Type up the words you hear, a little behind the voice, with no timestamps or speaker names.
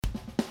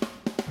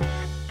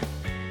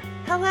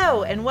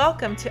Hello, and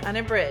welcome to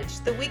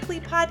Unabridged, the weekly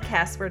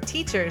podcast where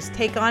teachers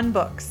take on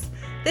books.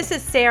 This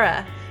is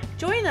Sarah.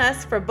 Join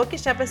us for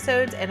bookish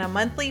episodes and a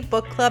monthly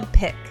book club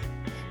pick.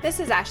 This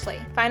is Ashley.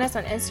 Find us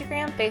on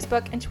Instagram,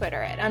 Facebook, and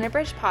Twitter at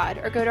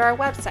UnabridgedPod, or go to our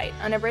website,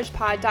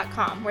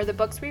 unabridgedpod.com, where the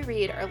books we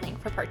read are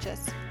linked for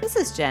purchase. This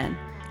is Jen.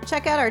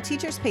 Check out our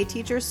Teachers Pay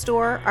Teachers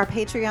store, our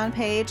Patreon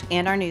page,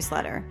 and our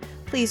newsletter.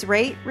 Please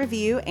rate,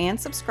 review, and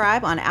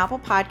subscribe on Apple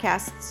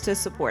Podcasts to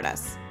support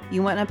us.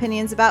 You want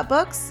opinions about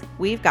books?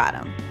 We've got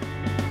them.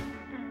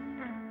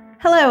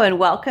 Hello, and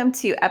welcome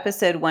to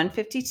episode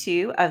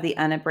 152 of the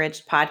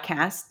Unabridged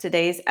podcast.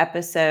 Today's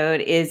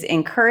episode is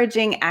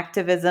Encouraging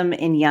Activism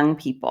in Young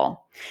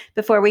People.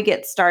 Before we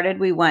get started,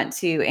 we want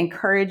to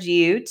encourage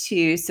you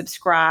to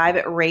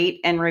subscribe, rate,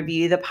 and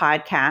review the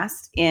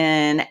podcast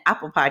in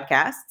Apple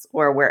Podcasts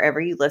or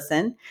wherever you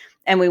listen.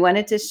 And we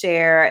wanted to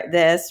share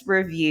this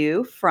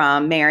review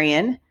from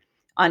Marion.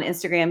 On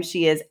Instagram,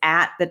 she is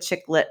at the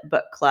Chicklet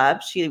Book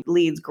Club. She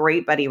leads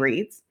Great Buddy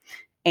Reads.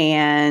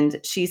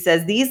 And she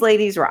says, "These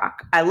ladies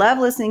rock. I love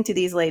listening to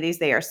these ladies.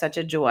 They are such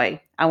a joy.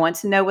 I want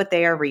to know what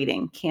they are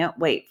reading. Can't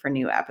wait for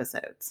new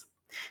episodes."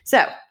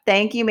 So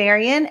thank you,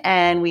 Marion.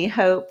 And we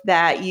hope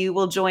that you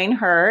will join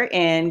her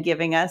in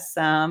giving us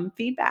some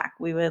feedback.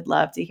 We would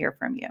love to hear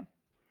from you.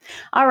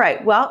 All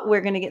right. Well,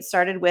 we're going to get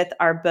started with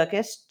our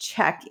bookish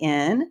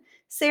check-in.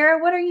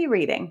 Sarah, what are you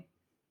reading?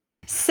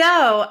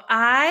 So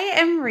I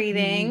am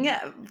reading,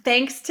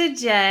 thanks to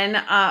Jen,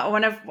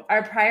 one of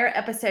our prior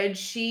episodes,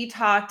 she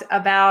talked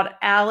about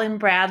Alan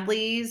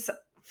Bradley's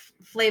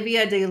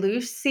Flavia de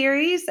Luce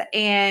series.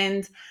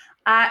 And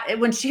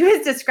when she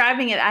was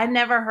describing it, I'd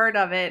never heard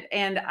of it.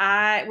 And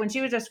when she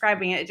was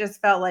describing it, it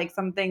just felt like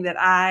something that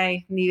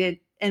I needed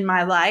in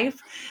my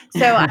life.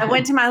 So I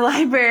went to my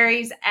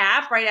library's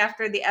app right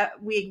after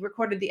we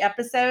recorded the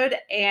episode,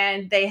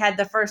 and they had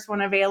the first one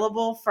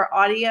available for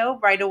audio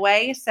right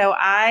away. So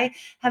I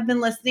have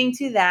been listening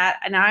to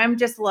that, and I'm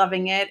just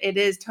loving it. It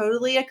is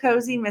totally a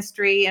cozy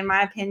mystery, in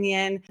my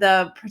opinion.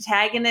 The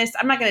protagonist,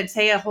 I'm not going to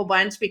say a whole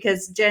bunch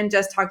because Jen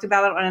just talked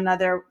about it on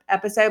another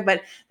episode, but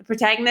the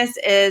protagonist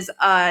is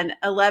an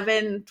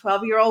 11,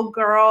 12-year-old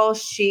girl.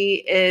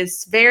 She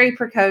is very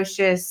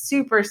precocious,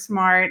 super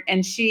smart,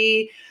 and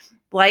she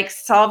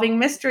likes solving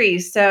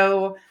mysteries.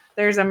 So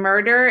there's a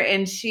murder,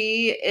 and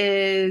she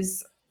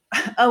is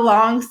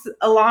along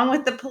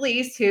with the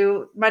police,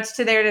 who, much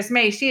to their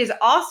dismay, she is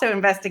also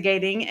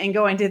investigating and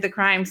going to the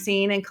crime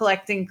scene and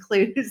collecting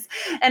clues,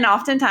 and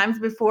oftentimes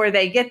before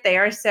they get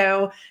there.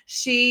 So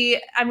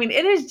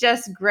it is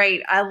just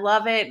great. I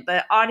love it.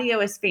 The audio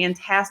is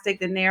fantastic.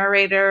 The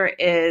narrator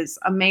is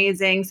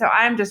amazing. So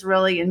I'm just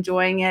really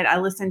enjoying it. I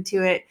listen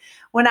to it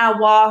when I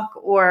walk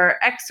or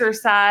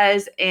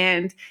exercise,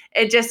 and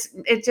it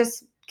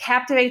just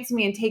captivates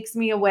me and takes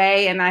me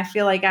away. And I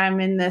feel like I'm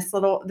in this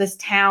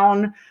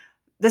town,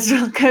 this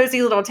real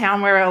cozy little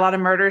town where a lot of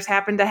murders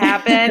happen to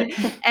happen.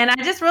 And I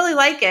just really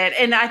like it.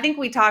 And I think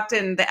we talked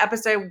in the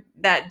episode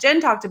that Jen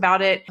talked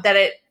about it, that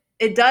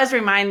it does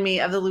remind me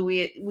of the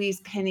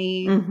Louise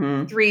Penny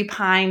Three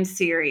Pines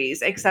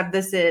series, except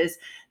this is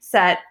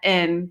set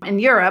in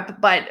Europe,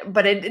 but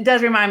it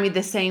does remind me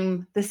the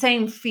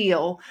same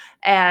feel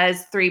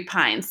as Three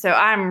Pines. So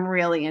I'm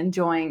really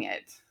enjoying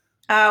it.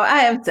 Oh, I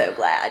am so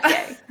glad.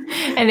 Yay.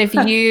 And if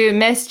you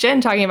missed Jen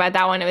talking about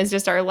that one, it was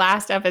just our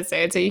last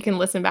episode. So you can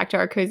listen back to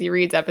our Cozy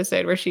Reads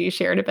episode where she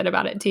shared a bit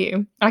about it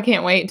too. I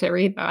can't wait to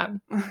read that.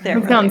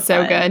 It sounds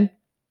so good.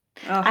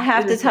 Oh, I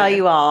have to tell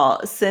you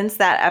all, since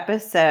that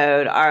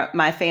episode,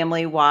 my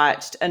family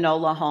watched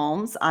Enola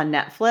Holmes on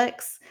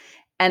Netflix,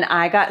 and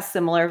I got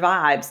similar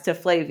vibes to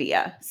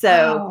Flavia.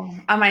 So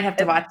I might have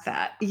to watch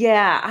that.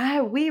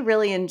 Yeah, we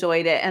really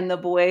enjoyed it. And the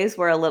boys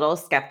were a little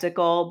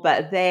skeptical,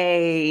 but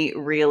they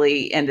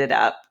really ended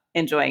up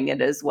enjoying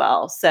it as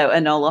well. So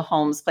Enola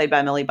Holmes, played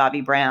by Millie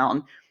Bobby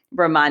Brown,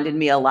 reminded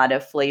me a lot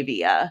of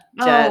Flavia.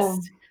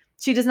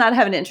 She does not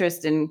have an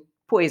interest in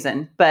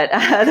poison, but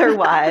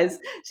otherwise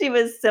she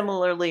was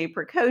similarly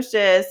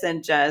precocious,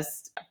 and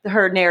just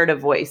her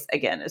narrative voice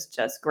again is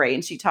just great.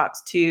 And she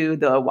talks to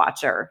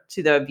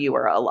the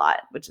viewer a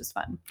lot, which is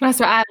fun. That's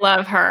why I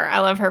love her. I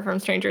love her from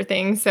Stranger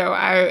Things. So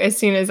as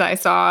soon as I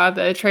saw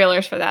the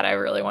trailers for that, I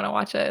really want to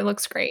watch it. It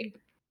looks great.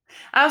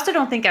 I also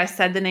don't think I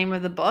said the name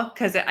of the book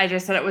because I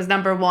just said it was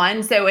number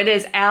one. So it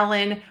is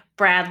Alan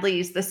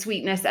Bradley's The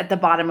Sweetness at the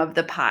Bottom of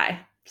the Pie.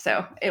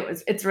 So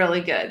it's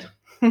really good.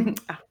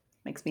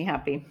 Makes me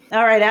happy.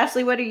 All right,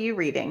 Ashley, what are you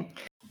reading?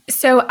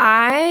 So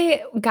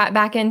I got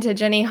back into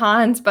Jenny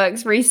Han's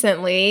books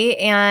recently,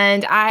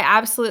 and I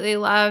absolutely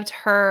loved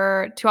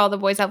her To All the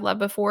Boys I've Loved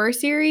Before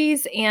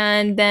series,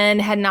 and then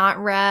had not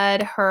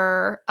read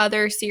her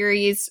other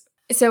series.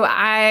 So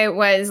I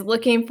was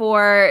looking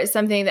for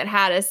something that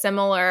had a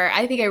similar,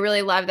 I think I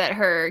really love that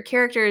her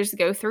characters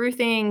go through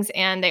things,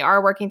 and they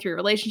are working through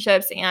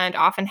relationships and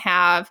often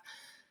have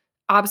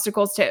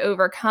obstacles to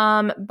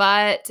overcome,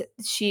 but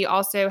she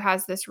also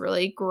has this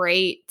really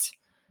great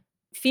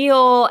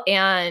feel,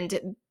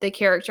 and the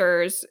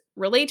characters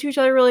relate to each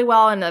other really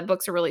well, and the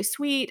books are really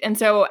sweet. And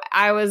so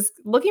I was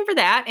looking for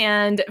that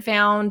and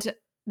found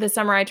The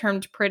Summer I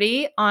Turned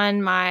Pretty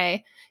on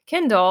my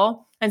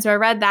Kindle. And so I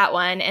read that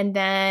one, and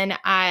then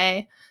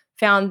I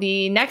found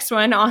the next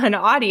one on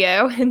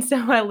audio. And so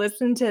I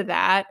listened to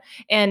that.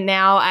 And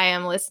now I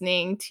am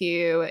listening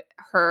to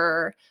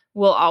her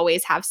We'll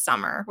Always Have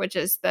Summer, which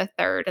is the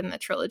third in the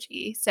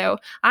trilogy. So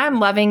I'm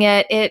loving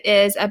it. It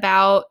is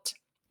about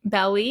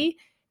Belly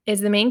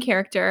is the main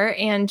character,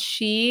 and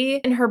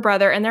she and her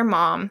brother and their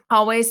mom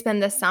always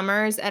spend the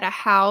summers at a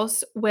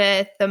house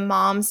with the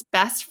mom's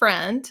best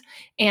friend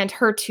and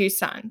her two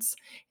sons.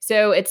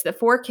 So it's the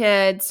four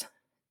kids,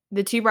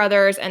 the two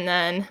brothers, and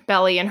then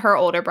Belly and her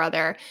older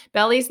brother.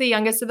 Belly's the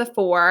youngest of the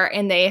four,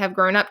 and they have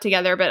grown up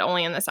together, but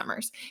only in the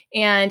summers.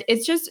 And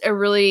it's just a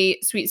really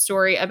sweet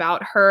story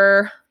about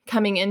her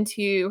coming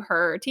into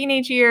her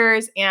teenage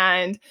years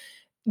and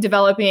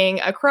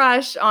developing a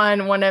crush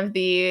on one of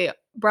the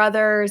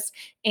brothers.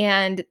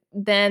 And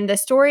then the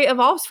story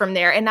evolves from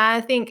there. And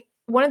I think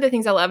one of the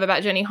things I love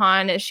about Jenny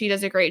Han is she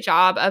does a great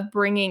job of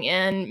bringing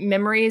in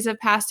memories of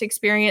past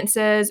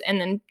experiences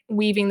and then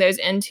weaving those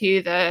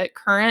into the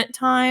current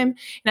time.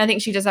 And I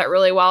think she does that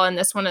really well in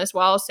this one as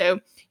well.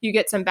 So you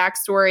get some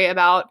backstory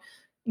about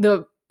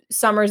the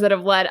summers that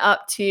have led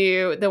up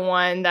to the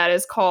one that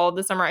is called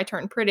The Summer I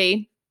Turned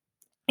Pretty.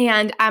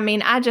 And I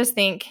mean, I just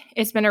think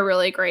it's been a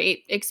really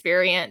great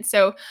experience.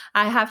 So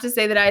I have to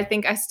say that I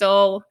think I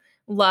still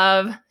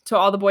love To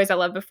All the Boys I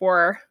Loved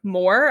Before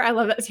more. I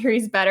love that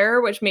series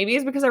better, which maybe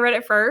is because I read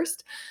it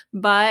first,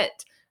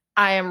 but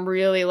I am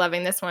really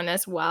loving this one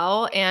as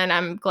well. And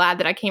I'm glad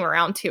that I came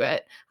around to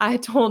it. I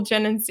told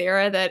Jen and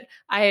Sarah that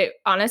I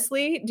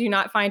honestly do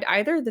not find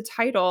either the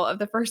title of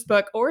the first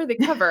book or the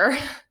cover,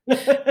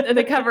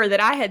 the cover that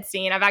I had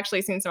seen. I've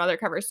actually seen some other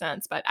covers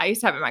since, but I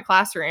used to have it in my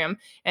classroom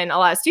and a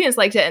lot of students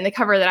liked it. And the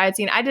cover that I had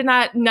seen,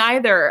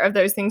 neither of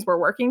those things were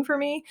working for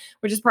me,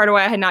 which is part of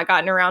why I had not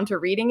gotten around to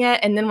reading it.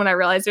 And then when I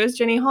realized it was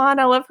Jenny Han,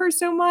 I love her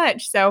so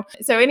much. So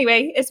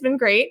anyway, it's been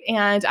great.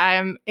 And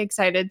I'm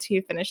excited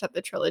to finish up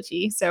the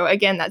trilogy. So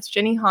again, that's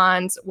Jenny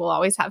Han's We'll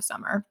Always Have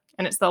Summer.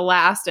 And it's the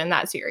last in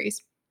that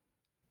series.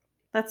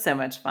 That's so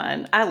much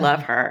fun. I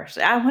love her.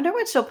 I wonder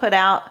when she'll put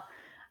out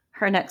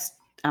her next,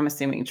 I'm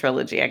assuming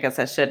trilogy. I guess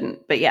I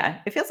shouldn't. But yeah,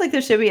 it feels like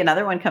there should be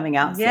another one coming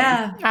out soon.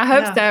 Yeah. I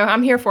hope so.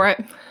 I'm here for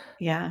it.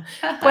 Yeah.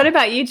 What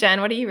about you,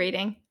 Jen? What are you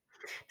reading?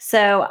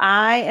 So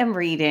I am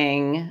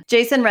reading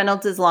Jason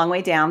Reynolds' Long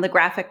Way Down, the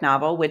graphic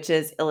novel, which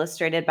is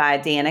illustrated by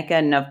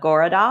Danica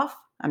Novgorodov.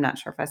 I'm not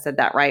sure if I said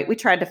that right. We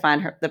tried to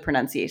find the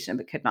pronunciation,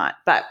 but could not.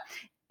 But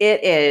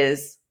it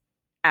is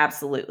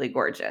absolutely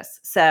gorgeous.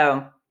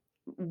 So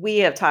we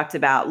have talked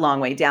about Long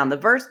Way Down,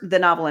 the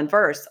novel in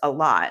verse, a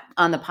lot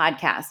on the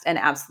podcast, and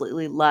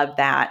absolutely love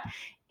that.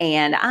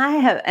 And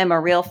I am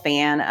a real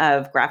fan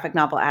of graphic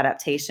novel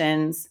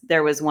adaptations.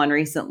 There was one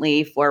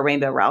recently for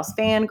Rainbow Rowell's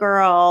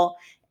Fangirl,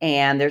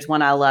 and there's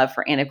one I love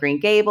for Anne of Green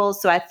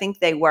Gables. So I think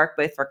they work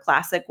both for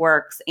classic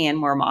works and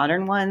more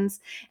modern ones.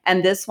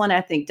 And this one,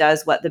 I think,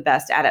 does what the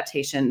best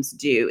adaptations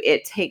do.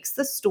 It takes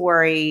the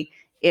story,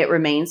 it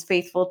remains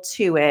faithful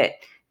to it,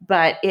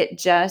 but it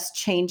just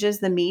changes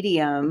the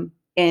medium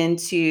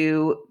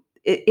into,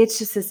 it's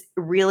just this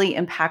really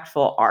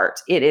impactful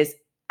art. It is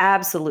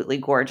absolutely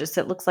gorgeous.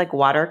 It looks like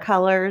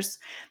watercolors.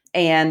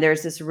 And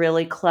there's this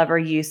really clever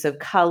use of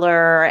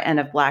color and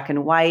of black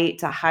and white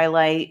to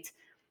highlight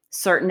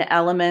certain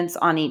elements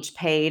on each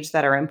page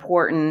that are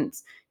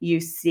important. You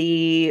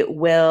see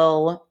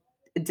Will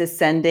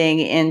descending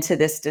into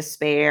this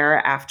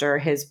despair after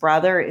his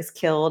brother is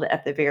killed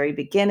at the very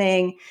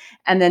beginning.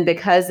 And then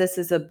because this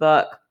is a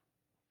book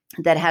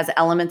that has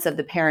elements of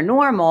the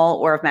paranormal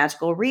or of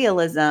magical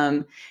realism,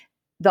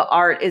 the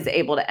art is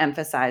able to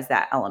emphasize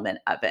that element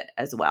of it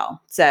as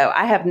well. So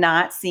I have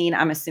not seen,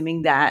 I'm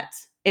assuming that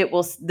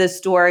the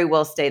story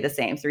will stay the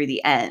same through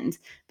the end,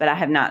 but I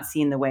have not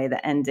seen the way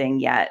the ending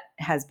yet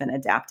has been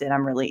adapted.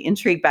 I'm really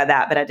intrigued by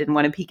that, but I didn't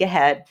want to peek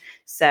ahead.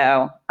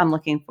 So I'm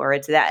looking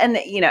forward to that. And,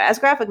 as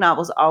graphic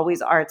novels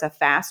always are, it's a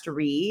fast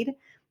read,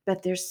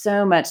 but there's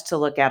so much to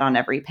look at on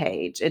every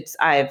page.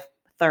 I've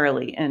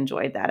thoroughly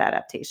enjoyed that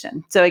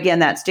adaptation. So again,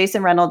 that's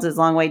Jason Reynolds'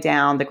 Long Way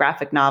Down, the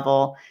graphic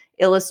novel,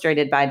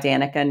 illustrated by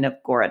Danica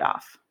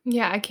Novgorodov.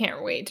 Yeah, I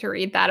can't wait to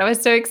read that. I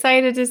was so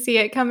excited to see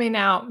it coming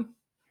out.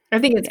 I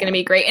think it's going to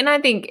be great. And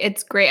I think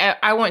it's great.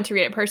 I want to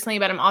read it personally,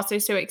 but I'm also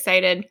so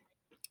excited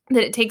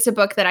that it takes a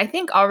book that I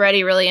think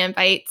already really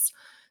invites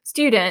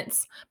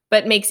students,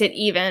 but makes it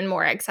even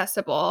more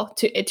accessible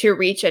to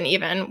reach an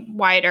even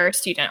wider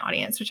student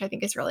audience, which I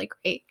think is really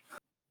great.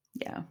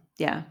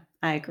 Yeah,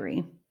 I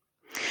agree.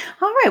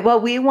 All right. Well,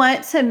 we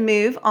want to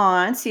move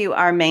on to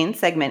our main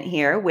segment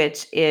here,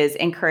 which is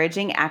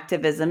encouraging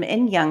activism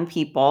in young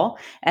people.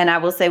 And I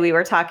will say we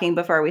were talking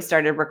before we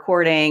started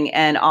recording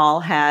and all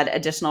had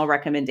additional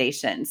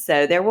recommendations.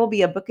 So there will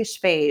be a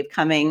bookish fave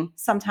coming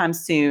sometime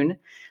soon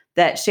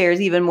that shares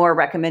even more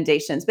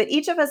recommendations. But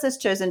each of us has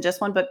chosen just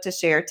one book to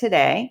share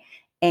today.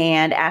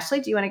 And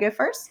Ashley, do you want to go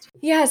first?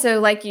 Yeah. So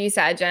like you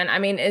said, Jen, I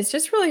mean, it's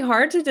just really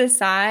hard to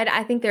decide.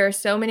 I think there are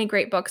so many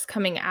great books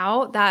coming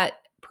out that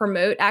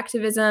promote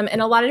activism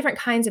and a lot of different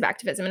kinds of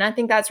activism. And I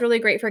think that's really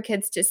great for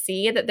kids to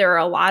see that there are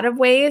a lot of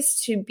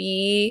ways to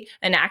be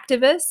an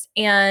activist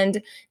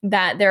and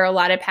that there are a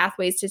lot of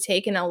pathways to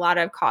take and a lot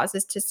of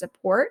causes to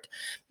support.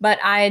 But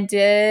I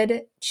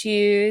did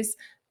choose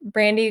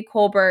Brandy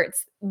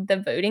Colbert's The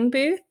Voting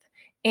Booth.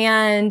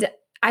 And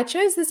I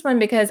chose this one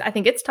because I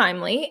think it's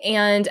timely,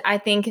 and I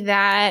think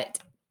that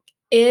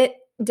it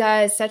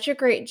does such a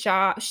great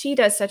job. She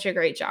does such a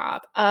great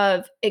job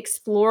of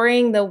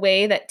exploring the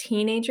way that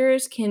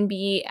teenagers can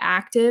be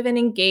active and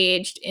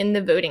engaged in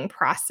the voting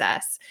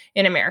process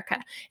in America.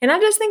 And I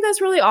just think that's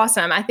really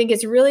awesome. I think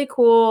it's really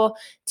cool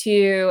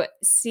to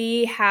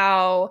see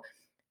how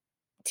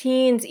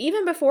teens,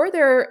 even before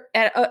they're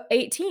at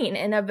 18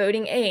 and a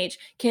voting age,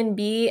 can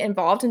be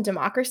involved in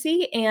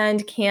democracy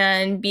and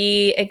can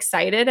be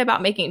excited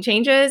about making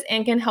changes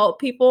and can help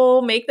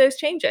people make those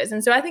changes.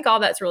 And so I think all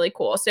that's really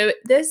cool. So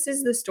this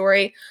is the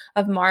story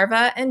of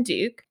Marva and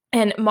Duke.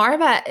 And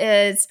Marva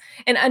is,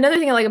 and another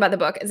thing I like about the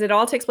book is it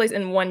all takes place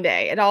in one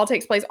day. It all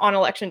takes place on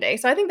election day.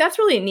 So I think that's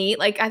really neat.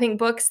 Like, I think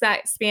books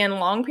that span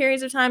long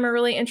periods of time are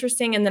really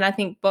interesting. And then I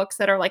think books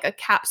that are like a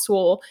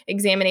capsule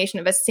examination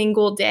of a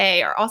single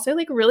day are also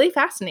like really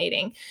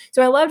fascinating.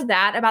 So I loved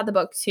that about the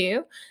book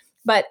too.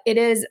 But it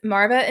is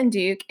Marva and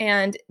Duke,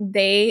 and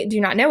they do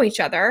not know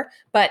each other.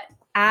 But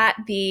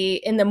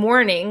in the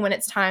morning when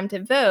it's time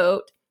to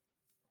vote,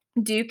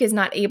 Duke is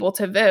not able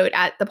to vote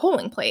at the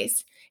polling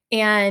place.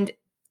 And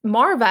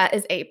Marva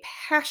is a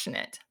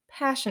passionate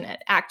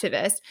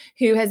activist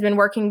who has been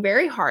working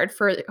very hard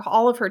for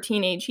all of her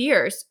teenage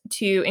years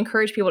to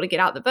encourage people to get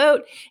out the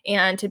vote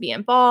and to be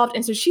involved.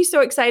 And so she's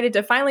so excited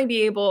to finally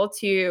be able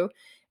to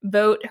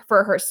vote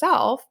for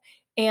herself.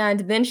 And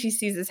then she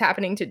sees this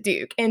happening to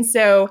Duke. And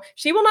so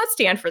she will not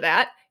stand for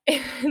that.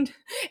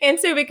 And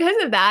so because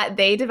of that,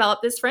 they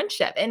develop this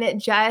friendship, and it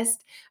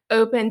just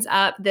opens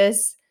up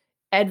this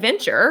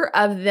adventure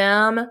of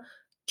them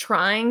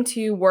trying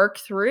to work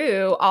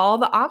through all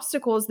the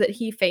obstacles that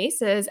he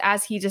faces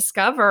as he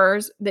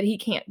discovers that he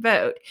can't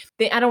vote.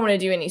 I don't want to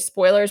do any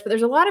spoilers, but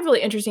there's a lot of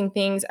really interesting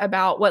things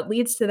about what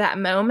leads to that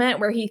moment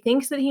where he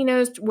thinks that he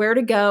knows where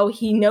to go.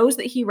 He knows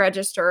that he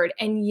registered,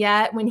 and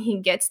yet when he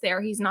gets there,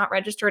 he's not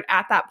registered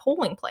at that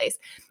polling place.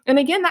 And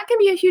again, that can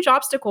be a huge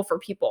obstacle for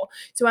people.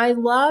 So I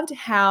loved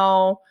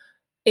how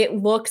it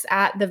looks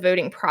at the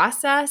voting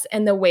process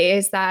and the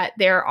ways that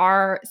there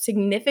are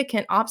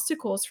significant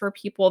obstacles for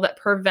people that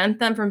prevent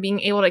them from being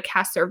able to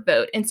cast their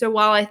vote. And so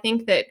while I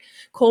think that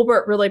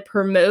Colbert really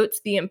promotes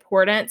the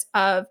importance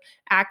of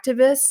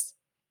activists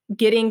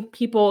getting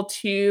people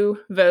to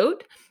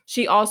vote,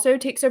 she also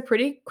takes a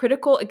pretty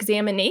critical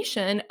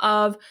examination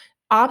of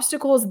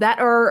obstacles that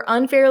are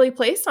unfairly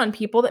placed on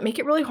people that make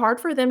it really hard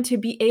for them to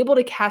be able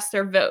to cast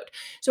their vote.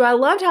 So I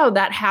loved how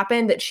that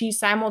happened, that she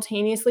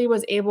simultaneously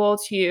was able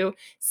to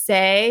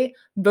say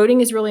voting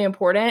is really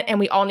important and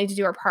we all need to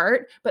do our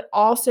part, but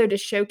also to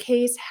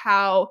showcase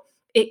how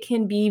it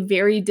can be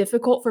very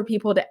difficult for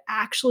people to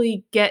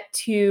actually get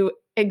to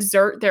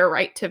exert their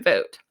right to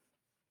vote.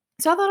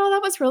 So I thought,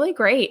 that was really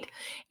great.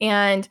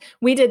 And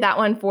we did that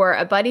one for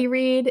a buddy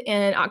read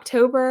in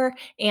October,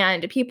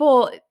 and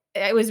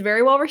it was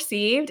very well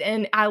received,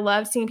 and I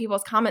love seeing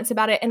people's comments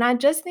about it. And I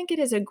just think it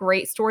is a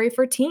great story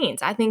for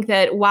teens. I think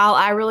that while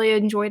I really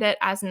enjoyed it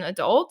as an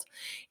adult,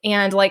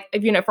 and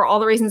for all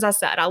the reasons I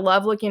said, I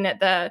love looking at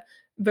the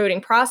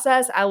voting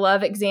process. I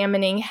love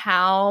examining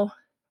how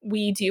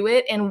we do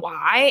it and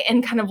why,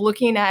 and kind of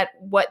looking at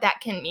what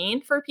that can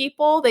mean for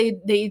people.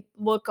 They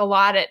look a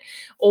lot at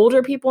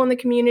older people in the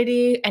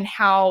community and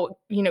how,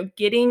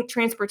 getting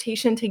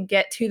transportation to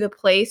get to the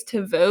place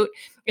to vote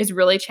is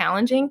really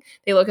challenging.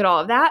 They look at all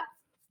of that.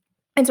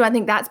 And so I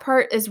think that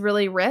part is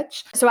really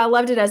rich. So I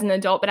loved it as an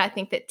adult, but I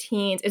think that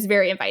teens is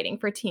very inviting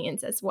for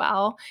teens as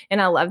well.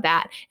 And I love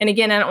that. And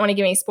again, I don't want to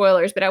give any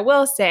spoilers, but I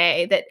will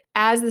say that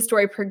as the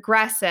story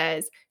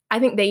progresses, I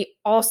think they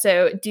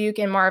also, Duke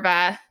and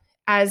Marva,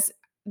 as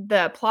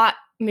the plot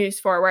moves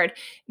forward,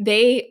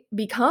 they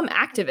become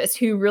activists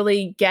who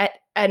really get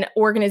an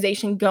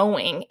organization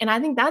going. And I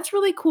think that's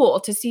really cool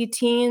to see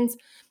teens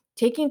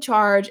taking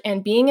charge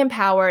and being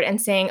empowered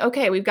and saying,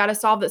 okay, we've got to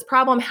solve this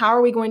problem. How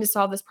are we going to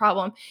solve this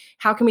problem?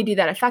 How can we do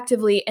that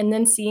effectively? And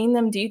then seeing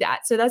them do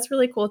that. So that's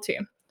really cool too.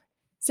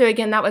 So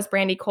again, that was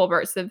Brandy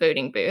Colbert's The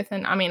Voting Booth.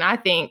 And I mean, I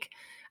think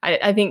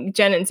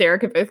Jen and Sarah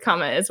could both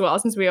comment as well,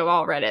 since we have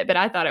all read it, but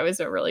I thought it was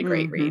a really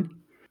great read.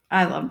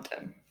 I loved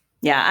it.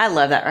 Yeah, I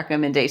love that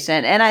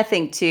recommendation. And I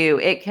think too,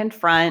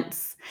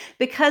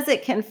 because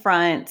it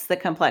confronts the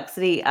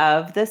complexity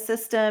of the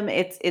system.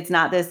 It's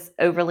not this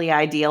overly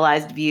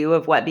idealized view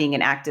of what being an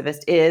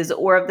activist is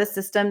or of the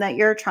system that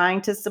you're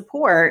trying to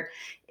support.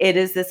 It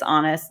is this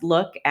honest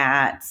look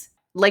at,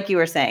 like you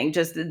were saying,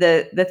 just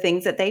the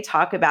things that they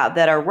talk about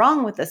that are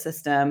wrong with the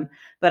system,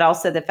 but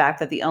also the fact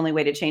that the only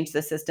way to change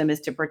the system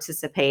is to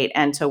participate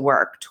and to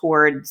work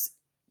toward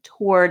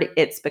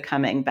its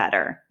becoming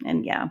better.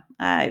 And yeah,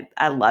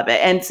 I love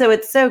it. And so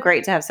it's so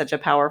great to have such a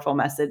powerful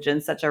message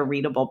and such a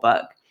readable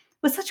book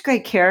with such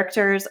great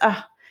characters.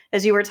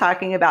 as you were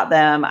talking about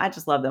them, I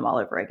just love them all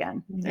over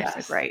again. They're so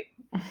Yes. great.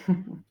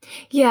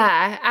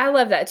 Yeah, I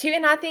love that too.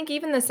 And I think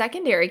even the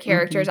secondary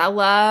characters, I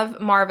love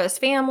Marva's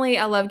family.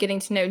 I love getting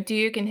to know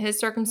Duke and his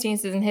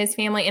circumstances and his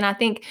family. And I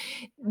think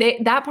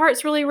that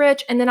part's really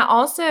rich. And then I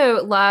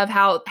also love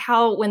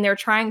how when they're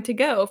trying to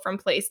go from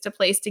place to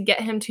place to get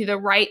him to the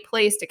right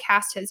place to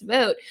cast his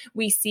vote,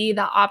 we see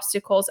the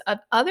obstacles of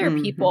other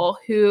people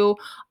who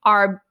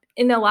are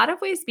in a lot of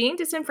ways being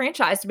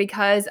disenfranchised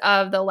because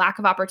of the lack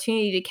of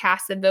opportunity to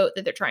cast the vote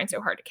that they're trying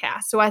so hard to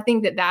cast. So I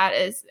think that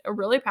is a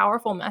really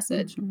powerful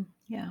message.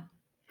 Yeah.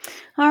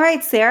 All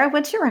right, Sarah,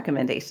 what's your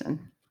recommendation?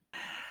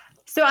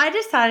 So I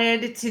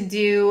decided to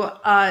do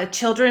a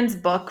children's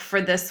book for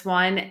this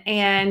one,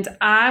 and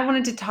I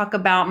wanted to talk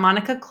about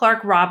Monica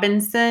Clark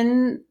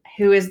Robinson,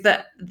 who is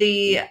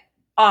the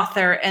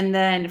author, and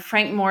then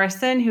Frank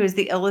Morrison, who is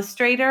the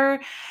illustrator.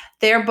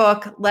 Their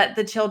book, Let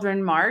the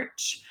Children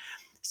March.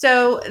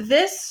 So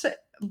this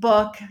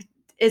book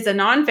is a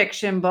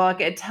nonfiction book.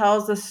 It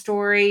tells a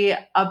story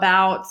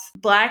about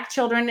Black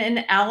children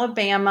in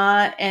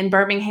Alabama, in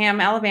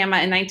Birmingham, Alabama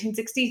in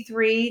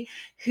 1963,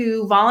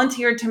 who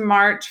volunteered to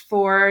march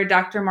for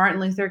Dr. Martin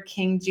Luther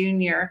King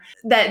Jr.,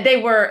 that they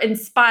were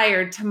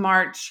inspired to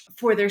march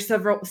for their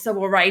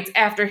civil rights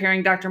after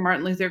hearing Dr.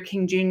 Martin Luther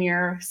King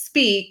Jr.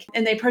 speak.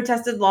 And they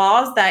protested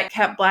laws that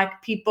kept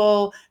Black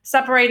people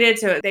separated.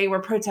 So they were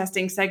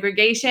protesting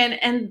segregation.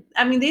 And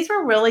I mean, these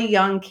were really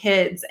young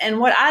kids. And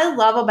what I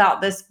love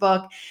about this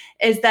book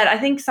is that I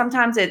think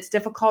sometimes it's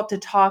difficult to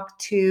talk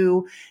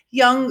to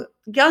young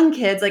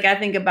kids. Like I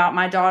think about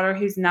my daughter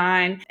who's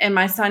 9 and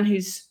my son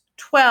who's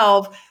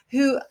 12,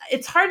 who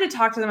it's hard to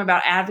talk to them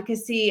about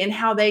advocacy and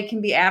how they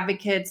can be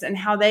advocates and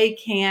how they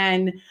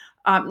can,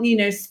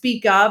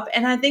 speak up.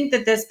 And I think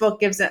that this book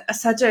gives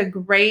such a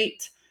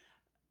great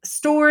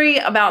story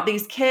about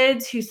these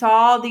kids who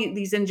saw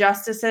these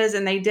injustices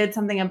and they did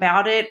something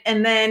about it.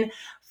 And then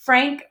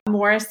Frank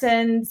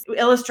Morrison's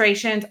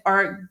illustrations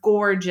are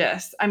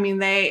gorgeous. I mean,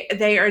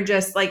 they are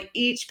just like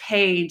each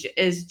page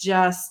is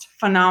just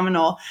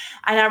phenomenal.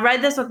 And I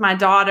read this with my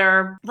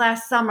daughter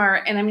last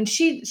summer, and I mean,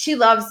 she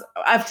loves.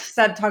 I've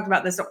talked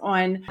about this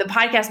on the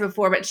podcast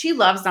before, but she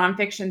loves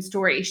nonfiction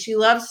stories. She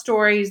loves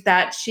stories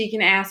that she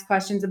can ask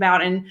questions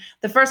about. And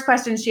the first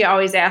question she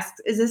always asks,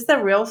 "Is this the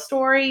real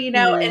story?" You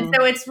know, and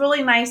so it's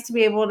really nice to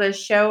be able to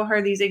show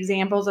her these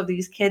examples of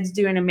these kids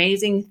doing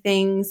amazing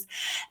things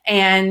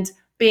and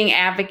being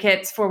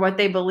advocates for what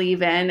they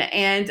believe in.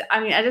 And I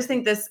mean, I just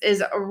think this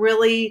is a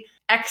really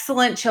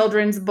excellent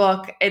children's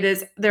book.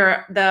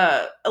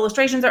 The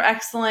illustrations are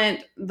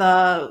excellent.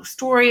 The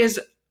story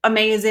is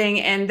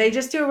amazing. And they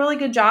just do a really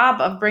good job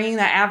of bringing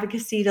that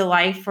advocacy to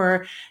life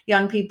for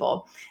young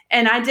people.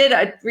 And I did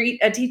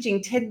a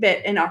teaching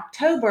tidbit in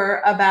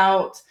October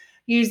about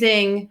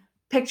using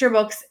picture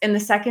books in the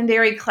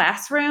secondary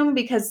classroom,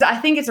 because I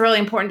think it's really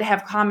important to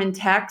have common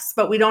text,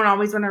 but we don't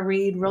always want to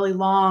read really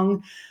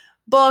long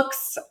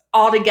books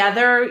all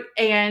together.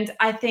 And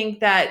I think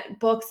that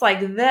books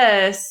like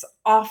this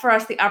offer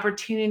us the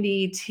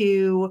opportunity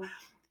to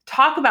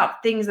talk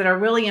about things that are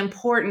really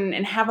important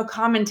and have a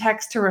common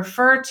text to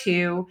refer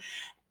to.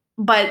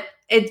 But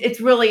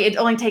it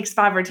only takes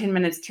 5 or 10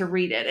 minutes to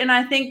read it. And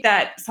I think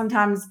that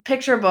sometimes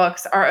picture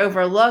books are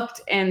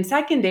overlooked in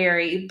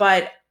secondary,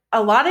 but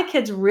a lot of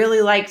kids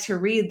really like to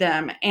read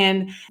them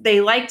and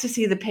they like to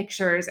see the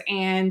pictures.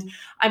 And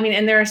I mean,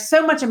 and there's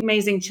so much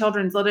amazing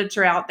children's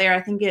literature out there. I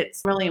think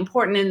it's really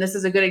important. And this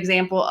is a good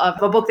example of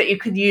a book that you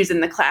could use in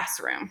the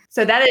classroom.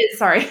 So that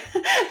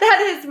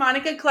is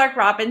Monica Clark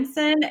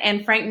Robinson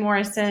and Frank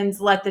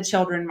Morrison's Let the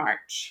Children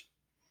March.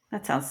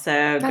 That sounds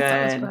so good.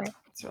 Sounds great.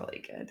 It's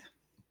really good.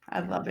 I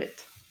love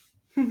it.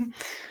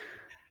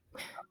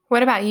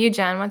 What about you,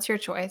 Jen? What's your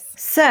choice?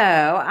 So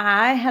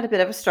I had a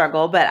bit of a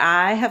struggle, but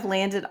I have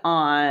landed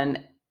on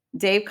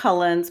Dave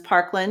Cullen's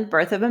Parkland,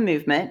 Birth of a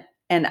Movement.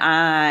 And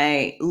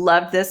I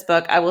loved this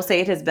book. I will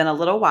say it has been a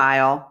little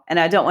while, and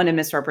I don't want to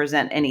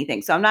misrepresent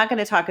anything. So I'm not going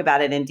to talk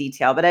about it in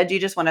detail, but I do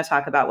just want to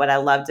talk about what I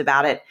loved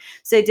about it.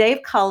 So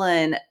Dave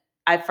Cullen,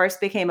 I first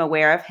became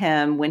aware of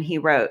him when he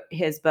wrote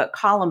his book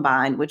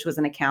Columbine, which was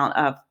an account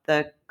of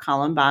the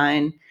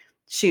Columbine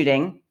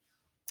shooting.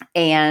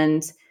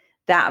 And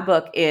that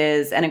book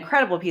is an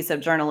incredible piece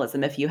of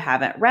journalism if you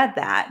haven't read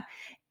that.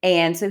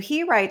 And so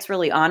he writes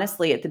really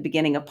honestly at the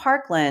beginning of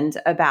Parkland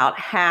about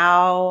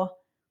how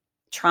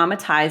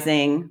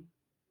traumatizing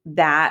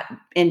that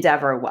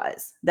endeavor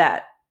was,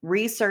 that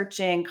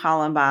researching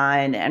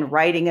Columbine and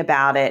writing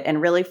about it and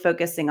really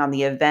focusing on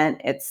the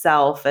event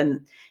itself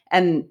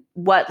and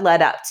what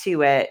led up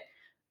to it.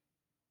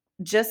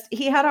 Just,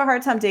 he had a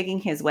hard time digging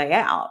his way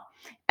out.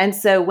 And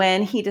so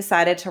when he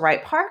decided to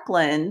write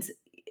Parkland,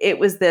 it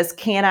was this,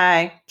 can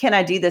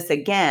I do this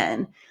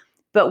again?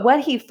 But what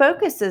he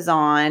focuses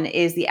on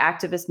is the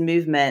activist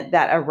movement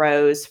that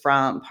arose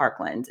from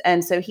Parkland.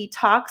 And so he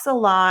talks a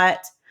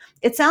lot.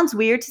 It sounds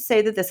weird to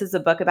say that this is a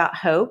book about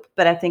hope,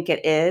 but I think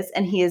it is.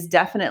 And he is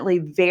definitely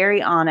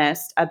very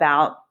honest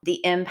about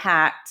the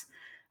impact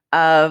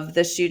of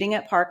the shooting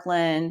at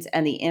Parkland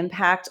and the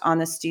impact on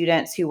the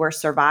students who were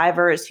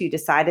survivors who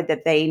decided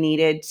that they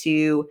needed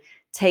to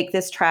take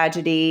this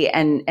tragedy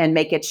and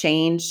make a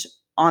change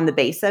on the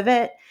base of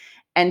it.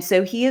 And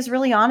so he is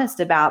really honest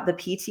about the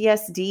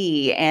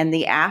PTSD and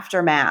the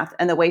aftermath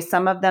and the way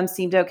some of them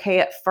seemed okay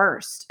at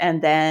first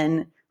and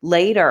then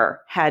later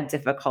had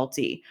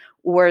difficulty,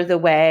 or the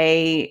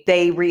way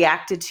they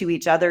reacted to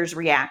each other's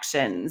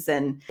reactions.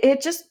 And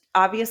it just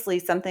obviously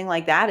something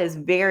like that is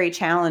very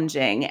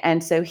challenging.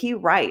 And so he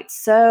writes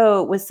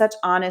so with such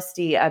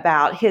honesty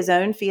about his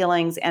own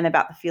feelings and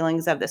about the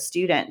feelings of the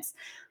students.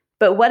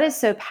 But what is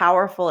so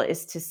powerful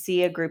is to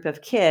see a group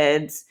of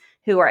kids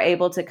who are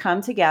able to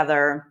come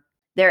together.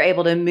 They're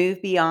able to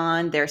move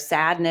beyond their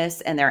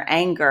sadness and their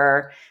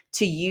anger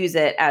to use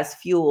it as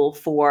fuel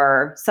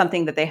for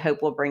something that they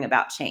hope will bring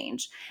about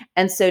change.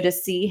 And so to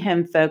see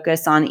him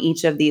focus on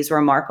each of these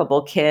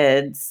remarkable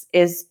kids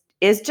is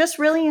just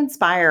really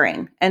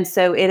inspiring. And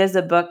so it is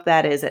a book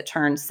that is at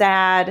turns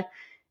sad,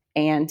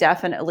 and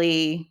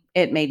definitely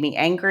it made me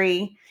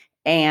angry.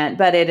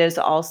 But it is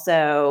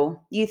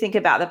also, you think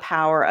about the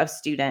power of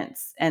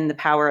students and the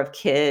power of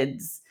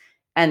kids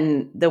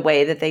and the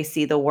way that they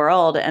see the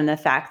world, and the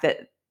fact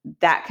that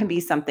that can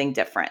be something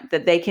different,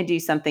 that they can do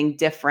something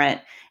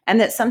different, and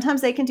that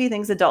sometimes they can do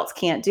things adults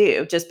can't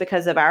do just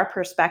because of our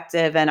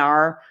perspective and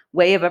our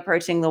way of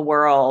approaching the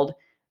world,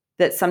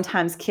 that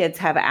sometimes kids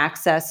have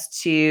access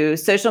to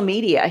social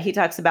media. He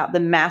talks about the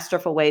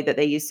masterful way that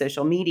they use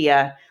social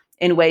media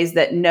in ways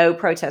that no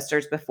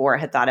protesters before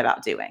had thought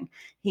about doing.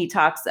 He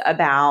talks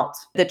about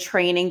the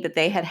training that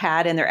they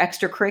had in their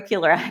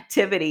extracurricular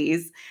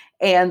activities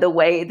and the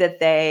way that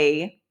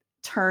they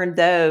turned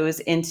those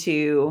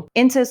into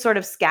sort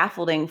of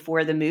scaffolding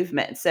for the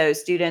movement. So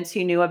students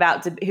who knew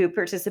about, who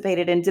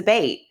participated in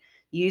debate,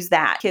 use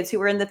that. Kids who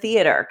were in the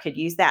theater could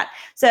use that.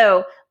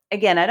 So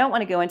again, I don't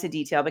want to go into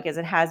detail because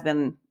it has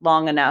been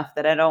long enough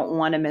that I don't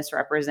want to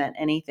misrepresent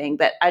anything,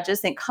 but I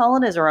just think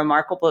Cullen is a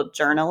remarkable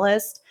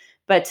journalist.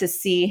 But to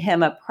see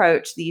him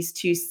approach these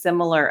two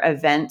similar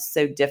events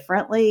so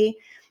differently,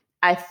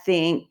 I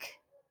think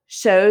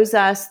shows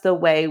us the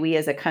way we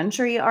as a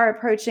country are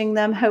approaching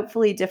them,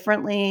 hopefully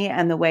differently,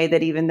 and the way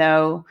that even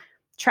though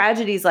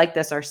tragedies like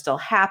this are still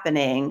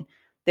happening,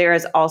 there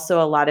is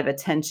also a lot of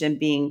attention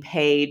being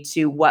paid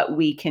to what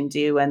we can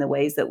do and the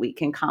ways that we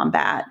can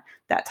combat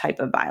that type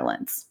of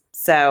violence.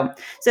 So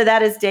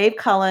that is Dave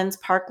Cullen's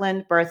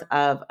Parkland, Birth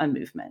of a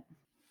Movement.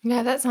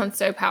 Yeah, that sounds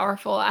so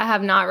powerful. I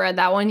have not read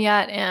that one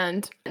yet,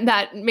 and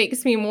that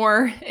makes me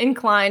more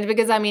inclined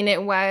because, I mean,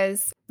 it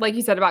was, like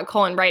you said about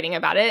Cullen writing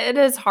about it, it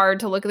is hard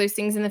to look at those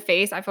things in the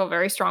face. I feel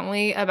very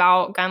strongly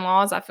about gun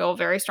laws. I feel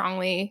very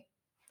strongly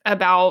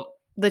about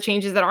the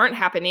changes that aren't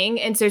happening.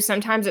 And so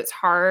sometimes it's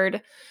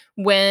hard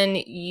when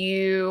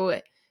you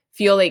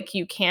feel like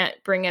you can't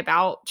bring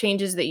about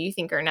changes that you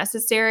think are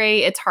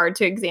necessary. It's hard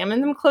to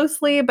examine them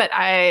closely, but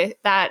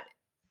that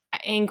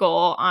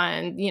angle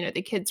on,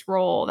 the kid's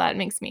role, that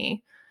makes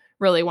me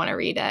really want to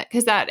read it,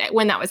 because that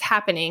when that was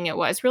happening, it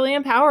was really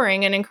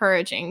empowering and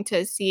encouraging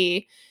to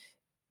see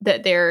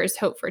that there's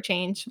hope for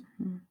change.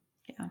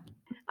 Yeah.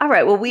 All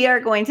right. Well, we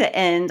are going to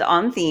end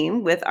on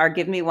theme with our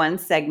Give Me One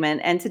segment.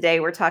 And today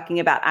we're talking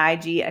about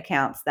IG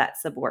accounts that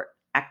support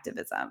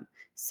activism.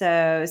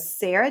 So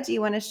Sarah, do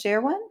you want to share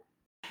one?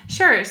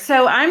 Sure.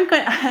 So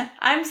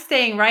I'm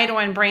staying right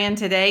on brand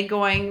today,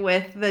 going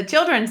with the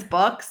children's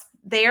books.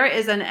 There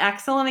is an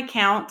excellent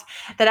account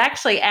that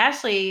actually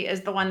Ashley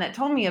is the one that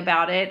told me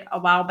about it a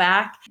while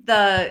back.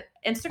 The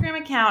Instagram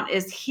account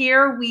is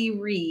Here We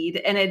Read,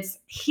 and it's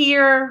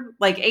Here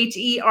like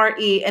HERE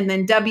and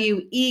then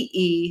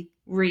WEE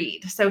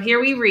Read. So Here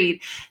We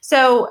Read.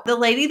 So the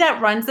lady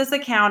that runs this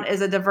account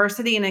is a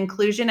diversity and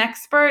inclusion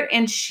expert,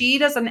 and she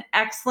does an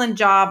excellent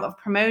job of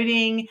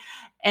promoting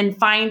and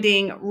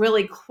finding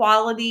really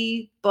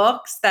quality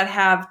books that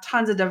have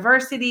tons of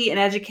diversity and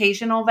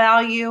educational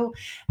value.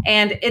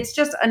 And it's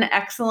just an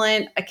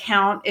excellent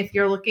account if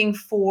you're looking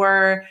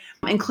for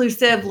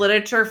inclusive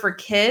literature for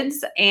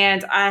kids,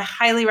 and I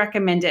highly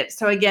recommend it.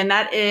 So again,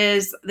 that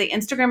is the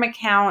Instagram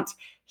account,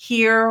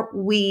 Here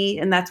We,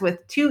 and that's with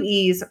 2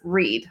 E's,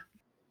 Read.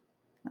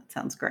 That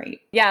sounds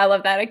great. Yeah, I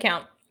love that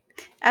account.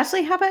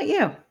 Ashley, how about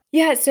you?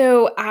 Yeah,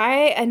 so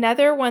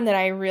another one that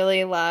I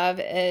really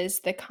love is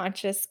The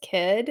Conscious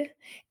Kid,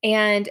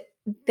 and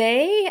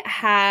they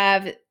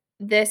have,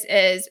 this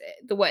is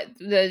what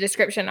the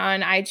description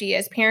on IG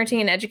is: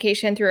 parenting and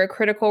education through a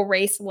critical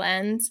race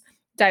lens,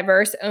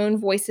 diverse owned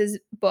voices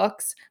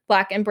books,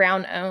 Black and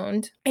brown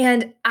owned.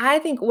 And I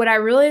think what I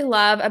really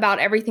love about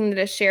everything that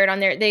is shared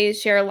on there, they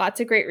share lots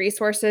of great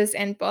resources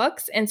and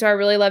books, and so I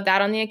really love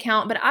that on the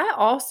account. But I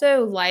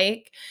also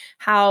like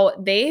how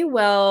they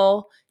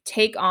will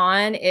take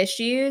on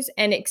issues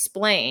and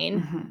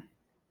explain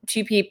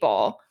to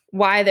people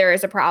why there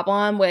is a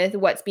problem with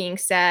what's being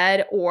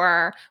said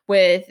or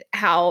with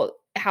how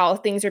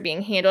things are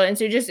being handled. And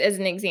so just as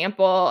an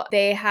example,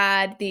 they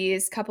had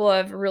these couple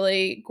of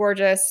really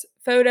gorgeous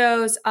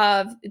photos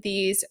of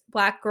these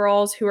Black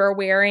girls who are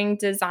wearing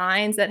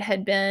designs that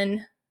had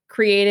been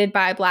created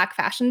by Black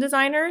fashion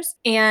designers.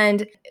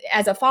 And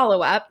as a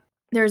follow-up,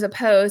 there's a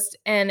post,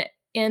 and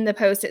in the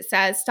post it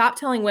says, stop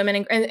telling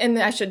women, and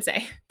I should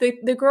say,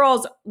 the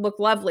girls look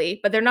lovely,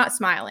 but they're not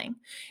smiling.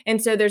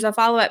 And so there's a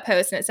follow-up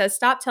post, and it says,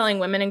 stop telling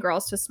women and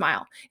girls to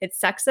smile. It's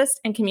sexist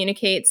and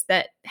communicates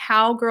that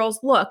how girls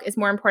look is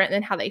more important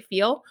than how they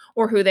feel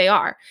or who they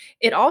are.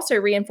 It also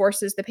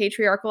reinforces the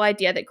patriarchal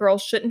idea that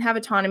girls shouldn't have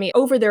autonomy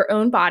over their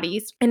own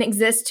bodies and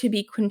exist to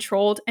be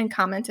controlled and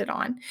commented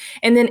on.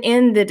 And then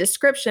in the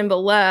description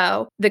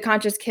below, the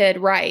Conscious Kid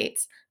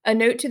writes, a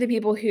note to the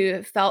people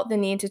who felt the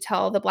need to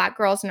tell the Black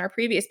girls in our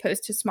previous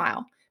post to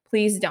smile.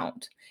 Please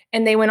don't.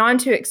 And they went on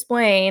to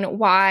explain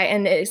why,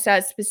 and it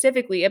says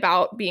specifically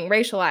about being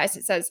racialized.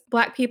 It says,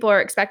 Black people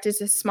are expected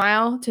to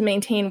smile to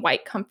maintain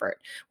white comfort.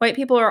 White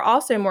people are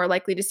also more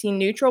likely to see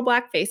neutral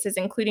Black faces,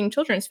 including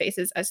children's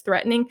faces, as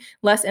threatening,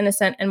 less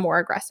innocent, and more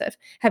aggressive.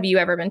 Have you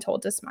ever been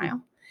told to smile?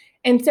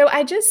 And so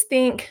I just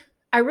think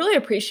I really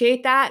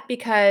appreciate that,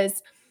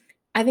 because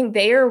I think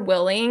they are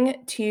willing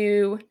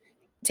to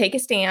take a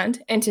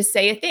stand and to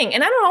say a thing.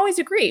 And I don't always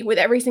agree with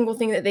every single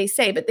thing that they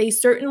say, but they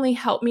certainly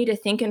help me to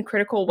think in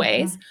critical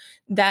ways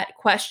that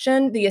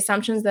question the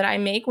assumptions that I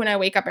make when I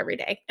wake up every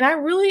day. And I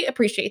really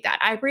appreciate that.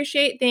 I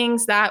appreciate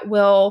things that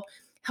will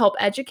help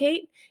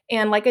educate.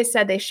 And like I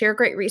said, they share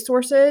great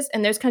resources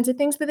and those kinds of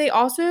things, but they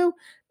also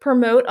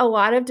promote a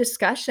lot of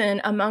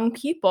discussion among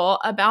people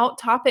about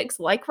topics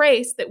like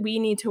race that we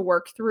need to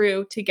work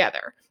through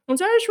together. And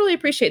so I just really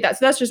appreciate that.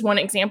 So that's just one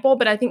example,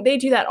 but I think they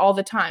do that all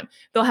the time.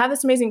 They'll have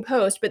this amazing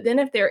post, but then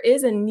if there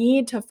is a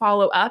need to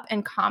follow up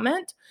and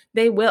comment,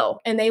 they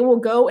will. And they will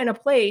go in a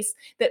place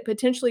that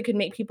potentially could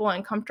make people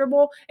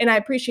uncomfortable. And I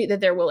appreciate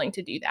that they're willing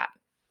to do that.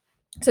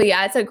 So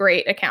yeah, it's a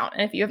great account.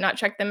 And if you have not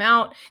checked them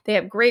out, they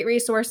have great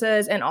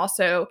resources and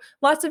also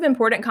lots of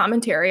important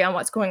commentary on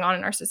what's going on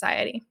in our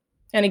society.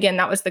 And again,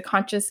 that was The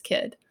Conscious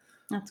Kid.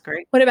 That's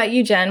great. What about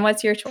you, Jen?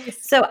 What's your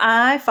choice? So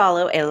I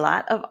follow a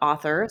lot of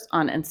authors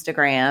on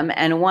Instagram,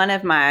 and one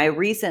of my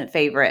recent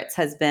favorites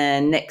has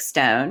been Nick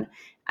Stone.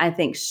 I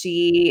think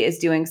she is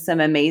doing some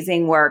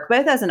amazing work,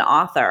 both as an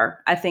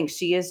author. I think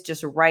she is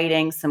just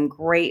writing some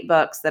great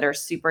books that are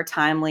super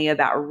timely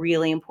about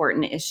really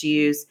important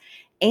issues,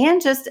 and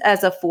just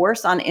as a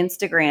force on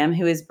Instagram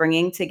who is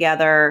bringing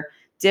together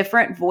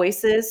different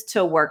voices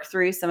to work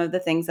through some of the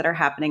things that are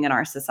happening in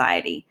our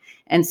society.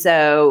 And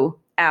so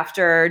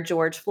after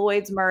George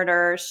Floyd's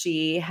murder,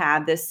 she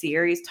had this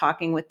series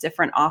talking with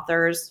different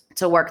authors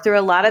to work through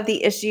a lot of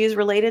the issues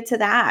related to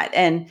that.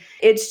 And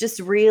it's just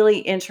really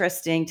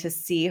interesting to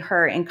see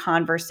her in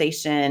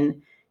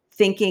conversation,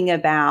 thinking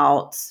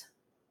about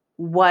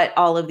what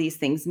all of these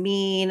things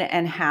mean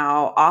and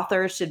how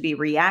authors should be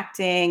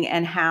reacting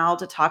and how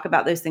to talk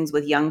about those things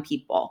with young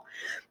people.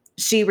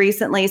 She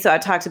recently, so I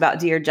talked about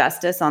Dear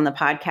Justice on the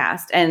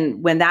podcast,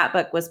 and when that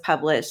book was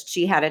published,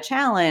 she had a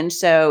challenge.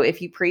 So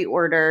if you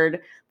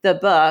pre-ordered the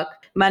book,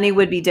 money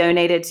would be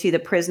donated to the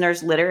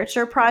Prisoners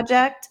Literature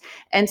Project.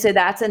 And so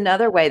that's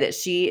another way that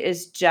she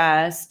is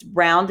just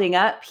rounding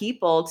up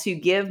people to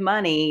give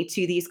money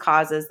to these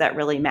causes that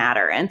really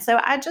matter. And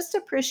so I just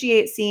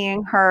appreciate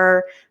seeing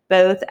her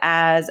both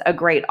as a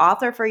great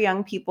author for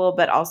young people,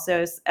 but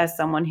also as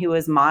someone who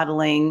is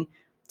modeling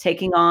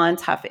taking on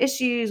tough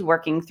issues,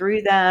 working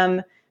through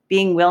them,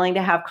 being willing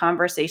to have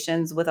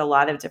conversations with a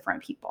lot of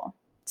different people.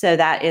 So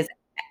that is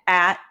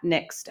at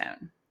Nick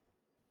Stone.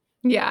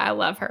 Yeah, I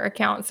love her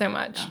account so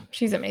much. Yeah.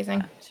 She's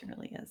amazing. She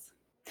really is.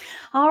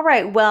 All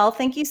right. Well,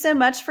 thank you so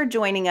much for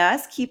joining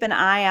us. Keep an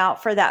eye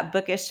out for that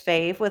bookish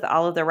fave with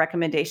all of the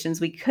recommendations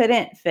we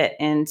couldn't fit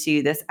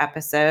into this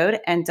episode.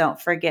 And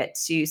don't forget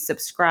to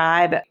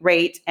subscribe,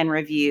 rate, and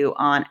review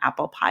on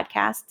Apple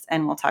Podcasts.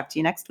 And we'll talk to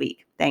you next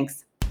week.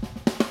 Thanks.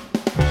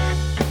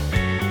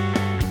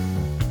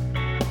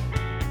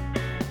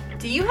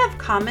 Do you have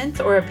comments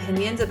or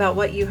opinions about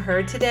what you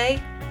heard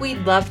today? We'd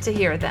love to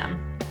hear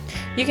them.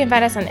 You can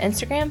find us on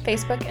Instagram,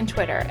 Facebook, and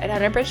Twitter at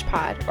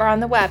unabridgedpod or on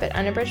the web at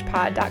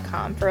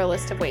unabridgedpod.com for a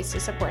list of ways to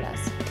support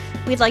us.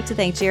 We'd like to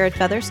thank Jared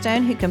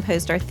Featherstone, who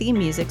composed our theme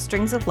music,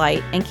 Strings of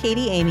Light, and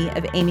Katie Amy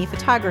of Amy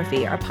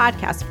Photography, our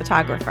podcast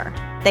photographer.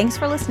 Thanks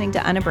for listening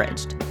to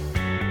Unabridged.